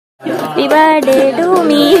Happy birthday to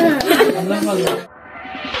me.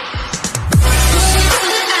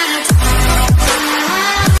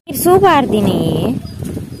 Super dini.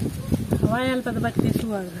 Why pada batti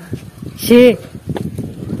super? She.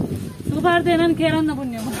 Super denan keran na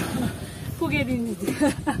punya. Puge dini.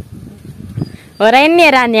 Orang ni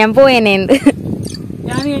rani yang poin ini.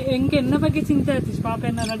 Yani enke enna bagi cinta tis papa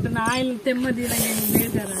enna radda na ail temma dina ngen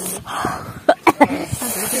medara.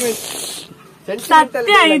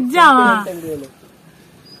 Satya ijjava.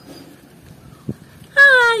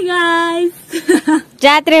 Hi guys.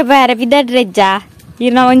 Jatre bare pidatre ja.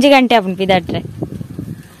 Irna 1 ಗಂಟೆ apun pidatre.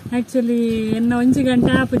 Actually enna 1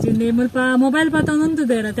 ಗಂಟೆ apujinde mulpa mobile patondu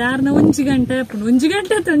dera yarna 1 ಗಂಟೆ apun 1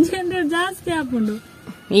 ಗಂಟೆ 1 ಗಂಟೆ ಜಾಸ್ತಿ apundu.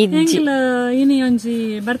 Engla ini onji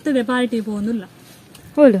birthday party ponulla.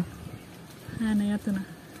 Holu. Ana yatuna.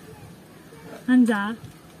 Anja.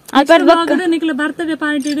 Alpar bagda nikla birthday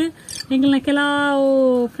party de engla kelavu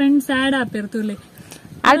friends add apirtule.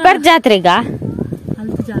 Alpar jatrega.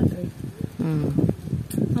 Alpar jatre.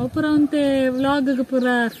 Opura ante vlog ge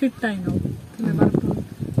pura fit aino. Tule barpu.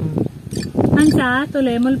 Anja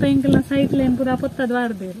tole mulpa engla site le pura potta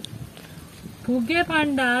dwarde. Puge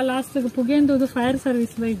panda last ge pugendu fire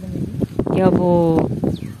service baidane. Yabo.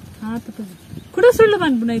 Ha to kuda sullu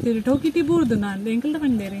banbunaitiri tokiti burdu nan enkelda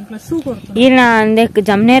bandere enkla su kortu ina andek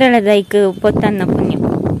jamnerala daik pottanna punya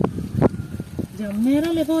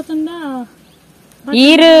jamnerala potanda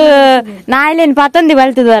iru nailen patondi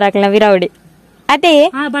baltu dwarakla viravdi ate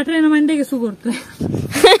ha batrena mandege su kortu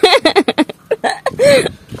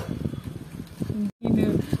ine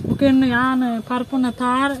ukenna yana parpuna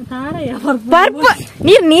tara ya parpu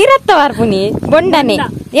ನೀರತ್ತ parpuni bondane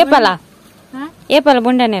epala ಏಪಲ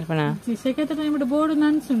ಬೊಂಡ ನೆರ್ಪನ ಸೆಕೆತ time board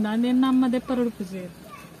ನನ್ಸುಂಡ ಅಂದೆನ್ನ ಅಮ್ಮ ದೆಪ್ಪರಡು ಪುಜೆ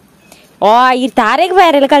ಓ ಈ ತಾರೆಗೆ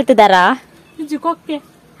ಬೇರೆಲ್ಲ ಕಲ್ತಿದಾರಾ ಇಜ್ಜಿ ಕೊಕ್ಕೆ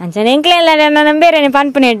ಅಂಚನೆ ಎಂಕ್ಲೆಲ್ಲ ನನ್ನ ಬೇರೆನೆ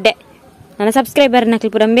ಪನ್ಪುನೆ ಎಡ್ಡೆ ನನ್ನ ಸಬ್ಸ್ಕ್ರೈಬರ್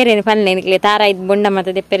ನಕ್ಲಿ ಪುರ ಬೇರೆನೆ ಪನ್ಲೆ ನಿಕ್ಲೆ ತಾರ ಇದ್ ಬೊಂಡ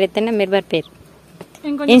ಮತ್ತೆ ದೆಪ್ಪೆರೆತ್ತನೆ ಮೇರ್ ಬರ್ಪೇರ್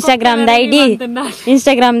ಇನ್ಸ್ಟಾಗ್ರಾಮ್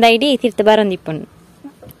ದ ಐಡಿ ತಿರ್ತ ಬರೊಂದಿಪ್ಪುಂಡು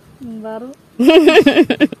ಬಾರು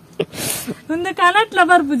ಒಂದು ಕನಟ್ಲ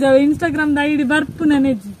ಬರ್ಪುಜ ಇನ್ಸ್ಟಾಗ್ರಾಮ್ ದ ಐಡಿ ಬರ್ಪು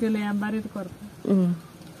ನೆನೆಜ್ಜಿತಲೆ ಬರಿದು ಕೊರ್ಪು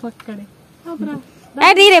ಪಕ್ಕಡೆ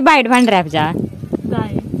ಅದಿರೆ ಬೈಟ್ ಬಂಡ್ರೆ ಅಪ್ಜಾ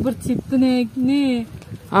ದಾಯಿ ಬರ್ಚಿತ್ತನೆ ನೇ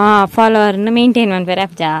ಫಾಲೋವರ್ ನ ಮೇಂಟೈನ್ ಮಾಡ್ಬೇರೆ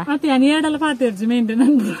ಅಪ್ಜಾ ಅತಿ ಅನಿ ಎಡಲ ಪಾತೆರ್ಜಿ ಮೇಂಟೈನ್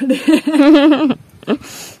ಅನ್ಬೋಡೆ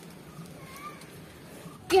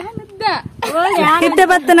ಇತ್ತೆ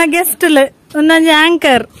ಬತ್ತನ ಗೆಸ್ಟ್ ಲೆ ಒಂದೊಂದು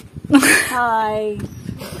ಆಂಕರ್ ಹಾಯ್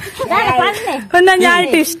ಒಂದೊಂದು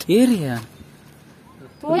ಆರ್ಟಿಸ್ಟ್ ಏರಿಯಾ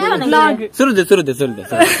ಸುರುದೆ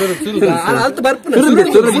ಅಲ್ತ ಬರ್ಪುನ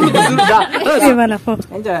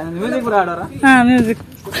ಮ್ಯೂಸಿಕ್ ಪುರ ಆಡೋರ ಹಾ ಮ್ಯೂಸಿಕ್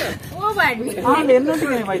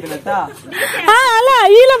ಅಲ್ಲ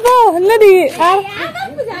ಇಲ್ಲ ಪೋ ನದಿ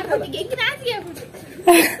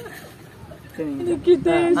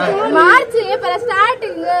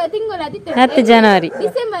 10 ಜನವರಿ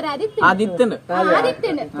ಡಿಸೆಂಬರ್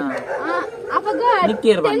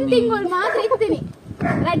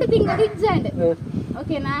ರೆಡ್ ತಿಂಗಳು ಇಜ್ಜಂಡ್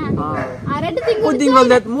ಓಕೆನಾ ಆ ರೆಡ್ ತಿಂಗಳು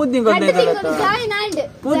ಜಾಯಿನ್ ಆಂಡ್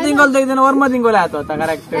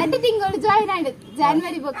ರೆಡ್ ತಿಂಗಳು ಜಾಯಿನ್ ಆಂಡ್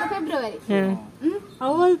ಜನವರಿ ಬೊಕ್ಕ ಫೆಬ್ರವರಿ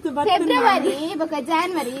ಬೊಕ್ಕ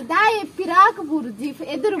ಜನವರಿ ದಾಯ ಪಿರಾಕ್ ಬೂರುಜಿ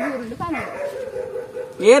ಎದುರು ಬೂರುಂಡು ಕನ್ನಡ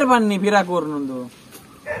ಏರ್ ಬನ್ನಿ ಪಿರಾಕ್ ಊರ್ನೊಂದು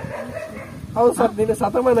ಹೌದು ಸರ್ ನಿನ್ನ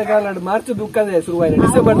ಸತಮಾನ ಕಾಲ ಮಾರ್ಚ್ ದುಃಖದೇ ಶುರುವಾಯಿತು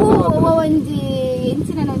ಡಿಸೆಂಬರ್ ಒಂಜಿ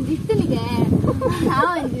ಎಂಚಿನ ಒಂಜಿ ಇತ್ತನಿಗೆ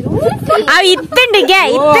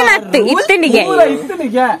January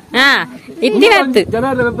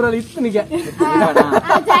February ಇತ್ತನಿಗೆ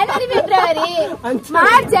January February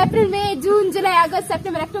March April May June July August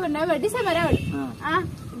September October November December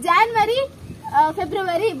January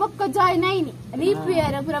February ಬೊಕ್ಕ ಜಾಯಿನ್ ಐನಿ ಲೀಪ್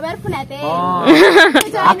ಇಯರ್ ಪುರ ಬರ್ಪುನತೆ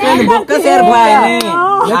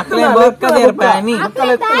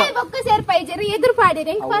ಬೊಕ್ಕ ಸೇರ್ಪಾಯಿ ಜರಿ ಎದುರು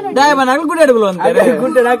ಪಾಡಿರಿ ಗುಡ್ಡಾಡುಗಳು ಅಂತಾರೆ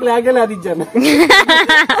ಗುಡ್ಡಾಡಕ್ಲೆ ಆಗಲ್ಲ ಅದಿಜ್ಜನ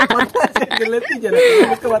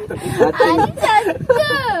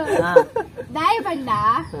ದಾಯ ಬಂಡ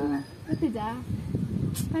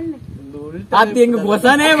ಅದು ಹೆಂಗ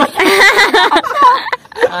ಗೊತ್ತಾನೆ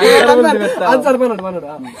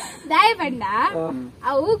ದಾಯ ಬಂಡ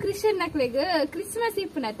ಅವು ಕ್ರಿಶ್ಚಿಯನ್ ನಕ್ಲೆಗ್ ಕ್ರಿಸ್ಮಸ್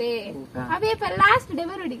ಇಪ್ಪುನತೆ ಅವೇ last day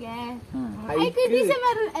ಬರೋಡಿಗೆ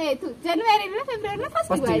December January February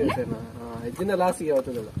first ಇದನ್ನ ಲಾಸ್ಟ್ಗೆ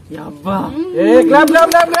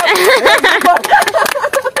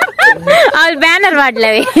ಅವ್ರು ಬ್ಯಾನರ್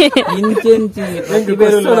ಮಾಡ್ಲವೆ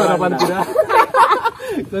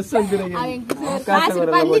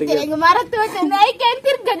ಮರತ್ತು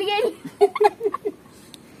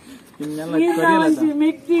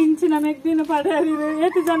ಮೆಕ್ದಿ ಇಂಚಿನ ಮೆಕ್ದಿನ ಪಡೆಯರಿ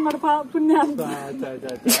ಏತು ಜನ್ಮಡ ಪುಣ್ಯ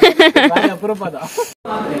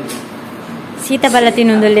ಸೀತಾಫಲ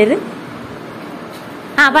ತಿನ್ನೋದೊಳ್ಳೇದು.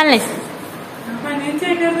 ಹಾ ಬಲ್ಲೆ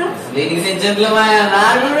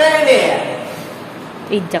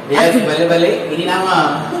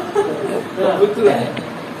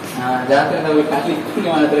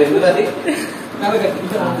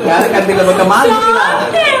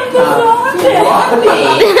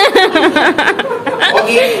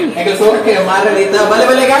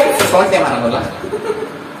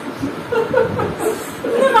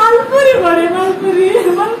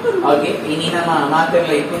Okay, ini nama mater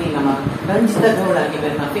lah itu ini nama Ranjitha gowda kita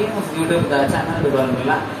nama famous YouTube channel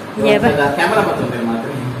bermula. Kita kamera patut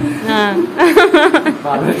bermater.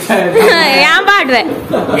 yang padre.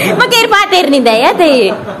 Makir pater ni dah ya teh.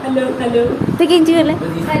 Hello, hello. Peking juga lah.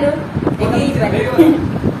 Hello.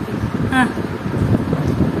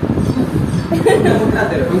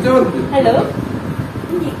 Hello.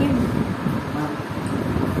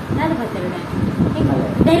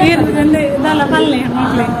 ಇದಲ್ಲ ಪಲ್ಲೆ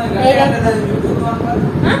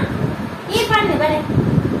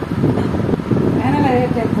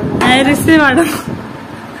receive ಮಾಡು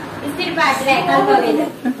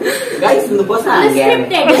Guys, ini bos aja.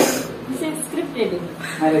 Scripted.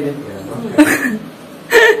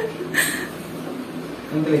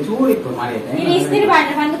 Ini curi pun mari. Ini istri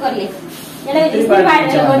padre bantu korle. Jadi istri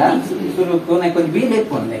padre konti. Suruh kau naik kau bilet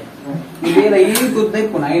pun deh. Bilet ini kau deh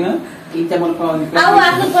pun aja na. Ini cuma kau.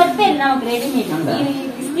 Aku korte na grade ni. Ini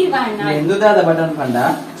istri padre. Ini dah ada button panda.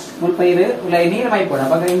 Mul pair, ulai ni ramai pun.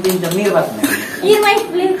 Apakah ini jam ni rapat ni? Ini mai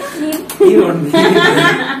play ni. Ini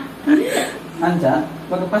Anja,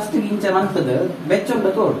 baga first inch antadu ಬೆಚ್ಚೊಂಡ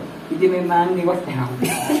ತೋಡು ಇದೀನಿ ನಾನು ಇವತ್ತೇ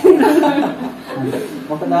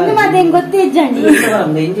ಇದು ಮತ್ತೆ ಹೆಂಗ್ ಗೊತ್ತಿಜ್ಜಂಡಿ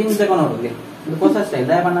ಒಂದು engine ತಗೊಂಡು ನೋಡ್ಲಿ ಇದು ಹೊಸ ಸ್ಟೈಲ್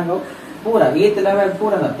ದಯ ಬಣ್ಣಾಗ ಪೂರ ಏತ್ ಲೆವೆಲ್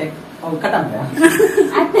ಪೂರ ದತ್ತೆ ಅವು ಕಟಂಬ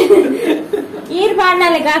ಈರ್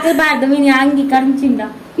ಬಾಡ್ನಾಲೆ ಕಾಕಬಾರ್ದು ಮೀನಿ ಅಂಗಿ ಕಂಚಿಂದ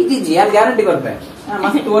ಇಜ್ಜಿ ಯಾರು ಗ್ಯಾರಂಟಿ ಕೊಡ್ಬೆ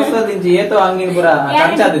ಮಸ್ತ್ ವರ್ಷದ ಇಂಜಿ ಏತೋ ಅಂಗಿನ ಪೂರ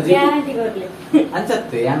ಖರ್ಚಾದ ಜಿ ಗ್ಯಾರಂಟಿ ಕೊಡ್ಲಿ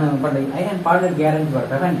ಅನ್ಸತ್ತೆ ಯಾನು ಬಟ್ ಐ ಹ್ಯಾನ್ ಪಾರ್ಡರ್ ಗ್ಯಾರಂಟಿ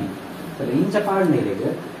ಕೊಡ್ಬೆ ಬನ್ನಿ ಸರಿ ಇಂಚ ಪಾರ್ಡ್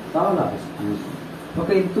ನೀರಿಗೆ ತಾವಲ್ಲ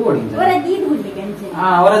ಓಕೆ ಇದು ತೋಡಿ ಹೊರದೀದ್ ಗುಡ್ಲಿ ಕಂಚೆ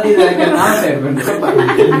ಹೊರದಿದ್ರೆ ನಾನು ಸೇರ್ಕೊಂಡು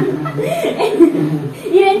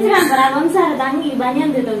ಈ ರೆಂಚಿನ ಪರ ಒಂದ್ಸಾರದ ಅಂಗಿ ಬನಿ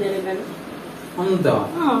ಅಂತ ತೊಂದರೆ ನಾನು ಅಂತ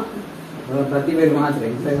ಪ್ರತಿಭೆ ಮಾತ್ರ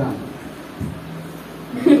ಇನ್ಸ್ಟಾಗ್ರಾಮ್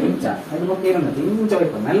ಇಂಚ ಅದು ಬಗ್ಗೆ ಏನಂತ ಇಂಚ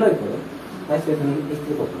ಹೋಯ್ತು ಮೆಲ್ಲ ಹೋಯ್ತು ವಯಸ್ಸು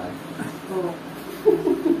ಎಷ್ಟು ಕೊಪ್ಪಳ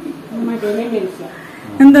ಮತ್ತೆ ವಿಷಯ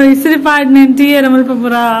ಒಂದು ಇಸ್ರಿ ಪಾಡ್ ನೆಂಟಿಯರ ಮುಲ್ಪ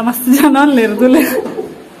ಪುರ ಮಸ್ತ್ ಜನ ಅಲ್ಲಿ ಇರುದಿಲ್ಲ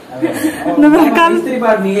ಇಸ್ತ್ರಿ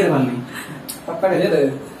ಪಾಡ್ ನೀರು ಬನ್ನಿ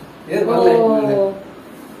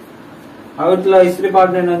ಅವತ್ಲ ಇಸ್ತ್ರಿ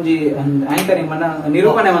ಪಾಡ್ ಒಂಜಿ ಆಂಕರಿಂಗ್ ಮನ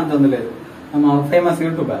ನಿರೂಪಣೆ ಮಂತ లేదు ನಮ್ಮ ಫೇಮಸ್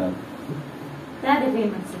ಯೂಟ್ಯೂಬರ್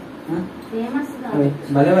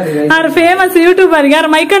ಫೇಮಸ್ ಯೂಟ್ಯೂಬರ್ ಯಾರು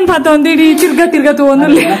ಮೈಕನ್ ಪಾತ ಒಂದಿಡಿ ತಿರ್ಗತ್ತು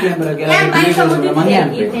ಒಂದಲ್ಲಿ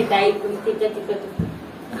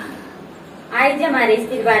ಆಯ್ತು ಮಾರಿ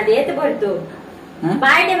ಇಸ್ತಿರ್ ಬಾರ್ದು ಏತ್ ಬರ್ತು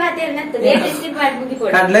ಬಾಯ್ಡೆ ಮಾತೇನಂತ ಲೇಟ್ ಇಸ್ತಿರ್ ಬಾರ್ದು ಮುಗಿ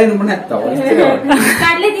ಕೊಡು ಕಡ್ಲೆ ಇನ್ನು ಹತ್ತವ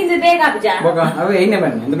ಕಡ್ಲೆ ತಿಂದು ಬೇಗ ಅಪ್ಪ ಬಗ ಅವೆ ಏನೇ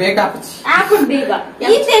ಬನ್ನಿ ಒಂದು ಬೇಗ ಅಪ್ಪಚಿ ಹಾಕೊಂಡು ಬೇಗ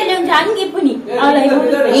ಈ ತೆಲ್ಲಿ ಒಂದು ಅಂಗಿ ಪುನಿ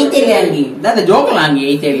ಈ ತೆಲ್ಲಿ ಅಂಗಿ ದಾದ ಜೋಕಲ ಅಂಗಿ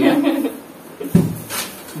ಈ ತೆಲ್ಲಿ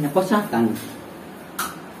ಪೊಸ ಅಂಗಿ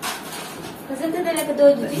ಹೊಸದೆಲ್ಲ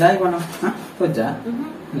ತೋಜು ದಾಯಿ ಬಣ ತೋಜ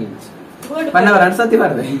ಪನ್ನವರ ಅನ್ಸತಿ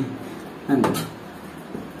ಬರ್ದೆ ಅಂಗಿ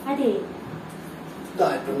ಅದೇ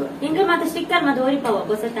ಇಂಗ್ಲ ಮತ್ತೆ ಸ್ಟಿಕ್ಕರ್ ಮತ್ತೆ ಓರಿಪಾವ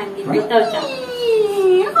ಹೊಸ ತಂಗಿ ಗೊತ್ತವಚ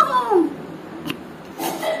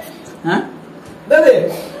ಹಾ ದಾದೆ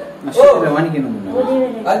ಓ ವಾಣಿಗೆ ನಮ್ಮ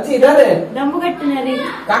ಅಜ್ಜಿ ದಾದೆ ದಂಬು ಕಟ್ಟಿನರಿ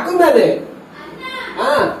ಕಾಕು ದಾದೆ ಹಾ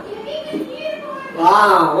ವಾ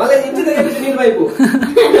ಒಳ್ಳೆ ಇಂಚು ತೆಗೆದು ನೀರು ಪೈಪು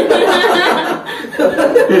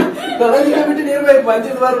ತೊಡಗಿನ ಬಿಟ್ಟು ನೀರು ಪೈಪು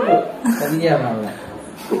ಅಂಚಿದ ಬರುದು ಸರಿಯಾ ಮಾಡಲ್ಲ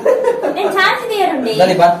నేను ఛార్జ్ తీయరండి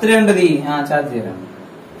దాని బర్త్డే ఉండది ఛార్జ్ చేయరండి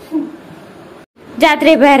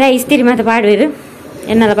ಜಾತ್ರೆ ಬೇರೆ ಇಸ್ತಿರಿ ಮತ್ತೆ ಪಾಡುವರು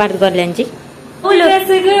ಎನ್ನೆಲ್ಲ ಪಾಡ್ದು ಕೊರ್ಲೆ ಅಂಚಿ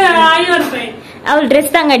ಅವಳು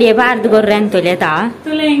ಡ್ರೆಸ್ ಅಂಗಡಿಯೇ ಪಾಡ್ದು ಕೊರ್ರೆ ಅಂತೊಲೆ ತಾ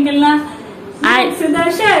ತುಲೆ ಹಿಂಗೆಲ್ಲ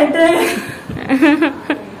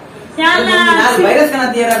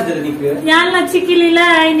ಯಾಲ ಚಿಕ್ಕಿಲಿಲ್ಲ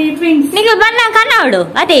ನಿಂಗೆ ಬಣ್ಣ ಕನ್ನವಡು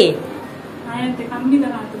ಅದೇ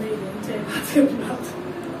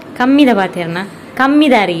ಕಮ್ಮಿದ ಪಾತೇರ್ನ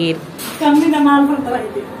ಕಮ್ಮಿದಾರಿಗೆ ಕಮ್ಮಿದ ಮಾಲ್ಪಡ್ತಾವ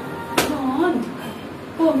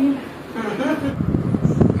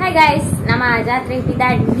ಹಾಯ್ ಗೈಸ್ ನಮ್ಮ ಜಾತ್ರೆಗೆ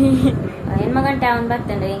ಬಿದ್ದಾಡ್ನಿ ಹೆಣ್ಮಗಂಟೆ ಅವನು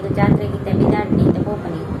ಬರ್ತಂಡ ಹೆಂಗ ಜಾತ್ರೆಗೆ ಬಿದ್ದಾಡ್ನಿ ಅಂತ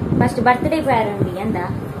ಹೋಪನಿ ಫಸ್ಟ್ ಬರ್ತ್ಡೇ ಪ್ಯಾರಂಡಿ ಅಂದ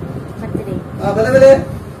ಬರ್ತ್ಡೇ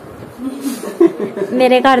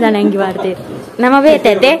मेरे ಕಾರ್ದಾನ ಅಂಗಿ ಮಾಡ್ತೀರಿ ನಮ್ಮ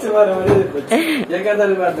ಬೇತೈತೆ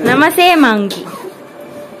ನಮ್ಮ ಸೇಮ್ ಅಂಗಿ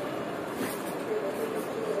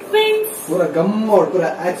ಪೂರ ಗಮ್ಮೋಡ್ ಪೂರ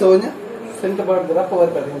ಆಚೆ ಹೋಗ್ನ ಸೆಂಟ ಮಾಡ್ತಾರ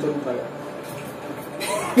ಪವರ್ ಬರ್ತೀನಿ ಚೊಂತಾಗ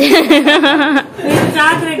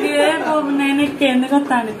ಜಾತ್ರೆಗೆ ನೆನಕ್ಕೆ ಎಂದು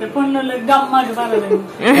ಗೊತ್ತಾಗುತ್ತೆ ಪೊಣ್ಣಲ್ಲಿ ಗಮ್ಮಾಗಿ ಬರೋದು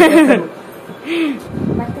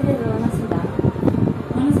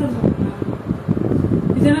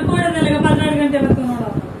ಇದನ್ನ ಕೊಡೋದಲ್ಲ 12 ಗಂಟೆ ಬರ್ತು ನೋಡೋ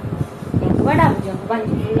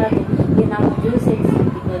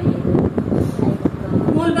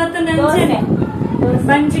ಮೂಲ್ ಬರ್ತದೆ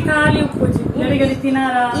ಬಂಚಿ ಖಾಲಿ ಉಪ್ಪುಜಿ ಗಡಿಗಡಿ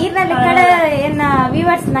ತಿನಾರ ಈರ್ನಲ್ಲಿ ಕಡೆ ಏನ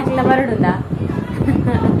ವಿವರ್ಸ್ ನಕ್ಲ ಬರಡುಂದ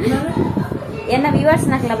ಏನ ವಿವರ್ಸ್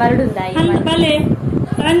ನಕ್ಲ ಬರಡುಂದ ಬಲೆ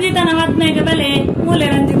ರಂಜಿತನ ಮದ್ಮೆಗೆ ಬಲೆ ಮೂಲೆ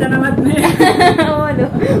ರಂಜಿತನ ಮದ್ಮೆ ಹೌದು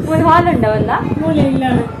ಒಂದು ಹಾಲ್ ಉಂಡವಲ್ಲ ಮೂಲೆ ಇಲ್ಲ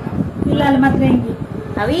ಇಲ್ಲ ಅಲ್ಲಿ ಮತ್ತೆ ಹೆಂಗಿ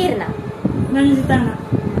ಅವೀರ್ನ ರಂಜಿತನ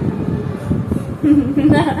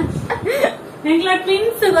ಎಂಗ್ಲ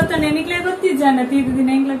ಟ್ವಿನ್ಸ್ ಗೊತ್ತಾನೆ ನಿಕ್ಲೆ ಗೊತ್ತಿದ್ದಾನ ತೀರು ದಿನ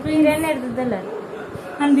ಎಂಗ್ಲ ಟ್ವಿನ್ಸ್ ಏನ್ ಇರ್ತದಲ್ಲ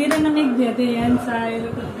ಅಂದಿರನ್ನ ಮೆಗ್ದಿ ಅದೇ ಅನ್ಸ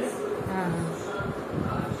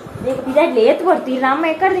ಬಿದಾಡ್ಲಿ ಎತ್ ಕೊಡ್ತೀರಿ ನಮ್ಮ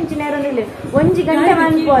ಎಕಡೆ ದಿಂಚಿನ ಇರೋದಿಲ್ಲ 1 ಗಂಟೆ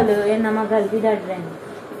ಅನ್ಕೋದು ಏನ್ ನಮ್ಮ ಮಗಲ್ ಬಿದಾಡ್ರೆ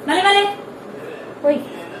ಹೋಯ್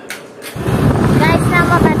ಗೈಸ್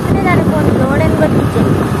ನಮ್ಮ ಬರ್ತಡೆ ಅನ್ಕೊಂಡು ನೋಡೇನ್ ಗೊತ್ತಿತ್ತು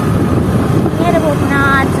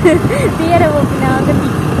ತೀರ ಹೋಗ್ನ ಗತಿ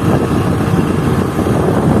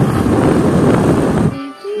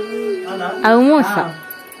ಅವು ಮೋಸ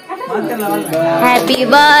Happy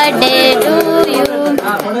birthday to you.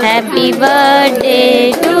 Happy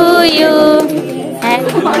birthday to you.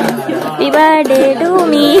 Happy birthday to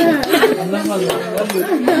me.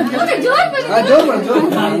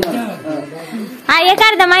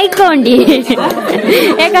 एकार्ध mic कोंडी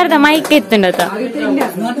एकार्ध माइक इत्तुंडत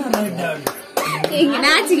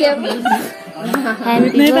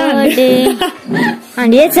Happy birthday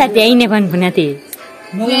and ये साथी आईने पण पुण्याती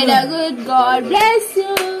May the good God bless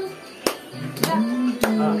you.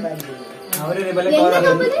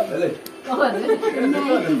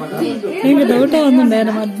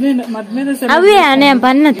 ಅವೇ ಅನೇ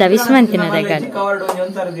ಬನ್ನತ್ತ ವಿಸ್ಮಂತಿನ దగ్గర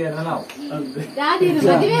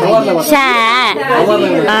ಶಾ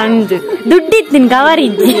ಅಂದು ದುಡ್ಡಿತ್ತಿನ ಕವರ್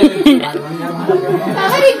ಇಜ್ಜಿ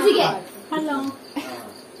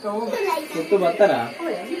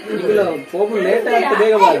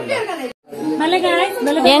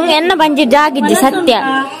ಹೆಂಗ ಎನ್ನ ಬಂಜಿ ಜಾಗಿಜ್ಜಿ ಸತ್ಯ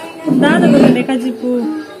ಕಜಿಪು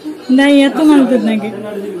ಎತ್ತು ಮಾಡ್ತದ ನಂಗೆ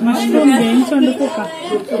ಮಶ್ರೂಮ್ ಎಣ್ಸೊಂಡು ತೂಕ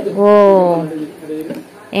ಓ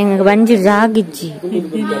ಹೆಂಗ ಬಂಜಿ ಜಾಗಿಜ್ಜಿ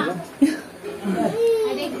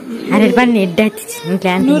ಅರೆ ಬನ್ನಿ ಎಡ್ಡ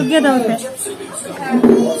ನುರ್ಗೆದವತೆ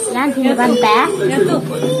ಬಂತ ಎತ್ತು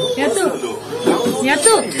ಎತ್ತು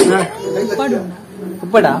ಎತ್ತು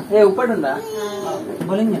ಉಪ್ಪಡ ಏ ಉಪ್ಪಡುಂದ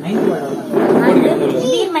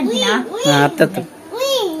ಅತ್ತತ್ತು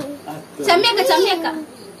ಚಮ್ಯಕ್ಕ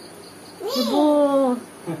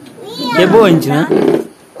ಎಬ್ಬೋ ಇಂಚಿನ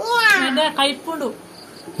ಕೈಪುಂಡು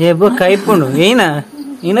ಎಬ್ಬೋ ಕೈಪುಂಡು ಏನ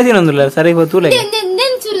ಇನ್ನ ತಿನ್ನೊಂದಿಲ್ಲ ಸರಿ ತೂಲೆ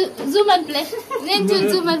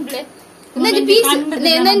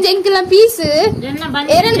ಪೀಸ್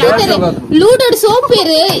ಲೂಡೋಡ್ ಸೋಪ್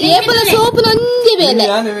ಏಪಲ ಸೋಪ್ ನೊಂಜಿ ಬೇಲೆ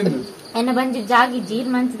ಎನ್ನ ಬಂಜಿ ಜಾಗಿ ಜೀರ್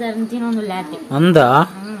ಮಂಚದ ತಿನ್ನೊಂದಿಲ್ಲ ಅಂದ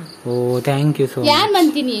ಓ ಥ್ಯಾಂಕ್ ಯು ಸೋ ಯಾರ್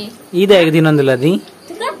ಮಂತೀನಿ ಇದಾಗ ತಿನ್ನೊಂದಿಲ್ಲ ಅದಿ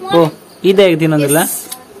ಓ ಇದಾಗ ತಿನ್ನೊಂದಿಲ್ಲ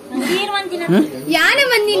ಯಾನೆ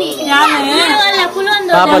ಬಂದಿನಿ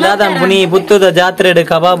ಪಾಪ ದಾದಾ ಪುನಿ ಪುತ್ತದ ಜಾತ್ರೆ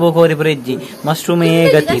ಕಬಾಬು ಕೋರಿ ಪ್ರೆಜ್ಜಿ ಮಶ್ರೂಮೇ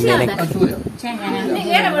ಗತಿ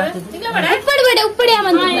ಉಪ್ಪಡಿ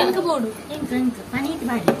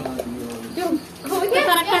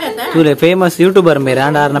ತುಲೆ ಫೇಮಸ್ ಯೂಟ್ಯೂಬರ್ ಮೇರೆ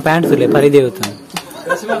ಆಂಡ ಆರ್ನ ಪ್ಯಾಂಟ್ ತುಲೆ ಪರಿದೇವತ